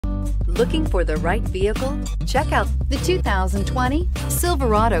Looking for the right vehicle? Check out the 2020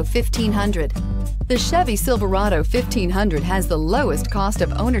 Silverado 1500. The Chevy Silverado 1500 has the lowest cost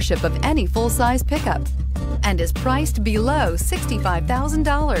of ownership of any full-size pickup and is priced below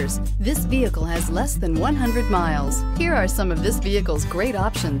 $65,000. This vehicle has less than 100 miles. Here are some of this vehicle's great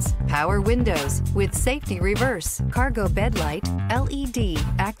options: power windows with safety reverse, cargo bed light, LED,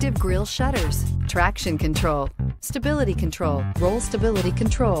 active grille shutters, traction control, stability control, roll stability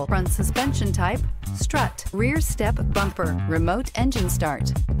control, front suspension type, strut, rear step bumper, remote engine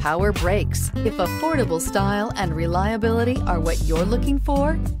start, power brakes. If affordable style and reliability are what you're looking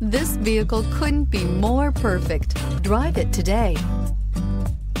for, this vehicle couldn't be more perfect. Drive it today.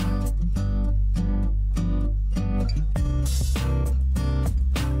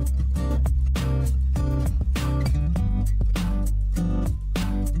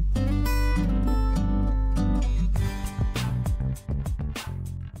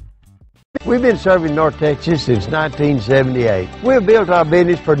 We've been serving North Texas since 1978. We've built our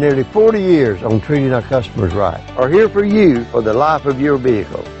business for nearly 40 years on treating our customers right. Are here for you for the life of your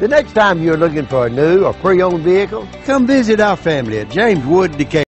vehicle. The next time you're looking for a new or pre-owned vehicle, come visit our family at James Wood Decatur.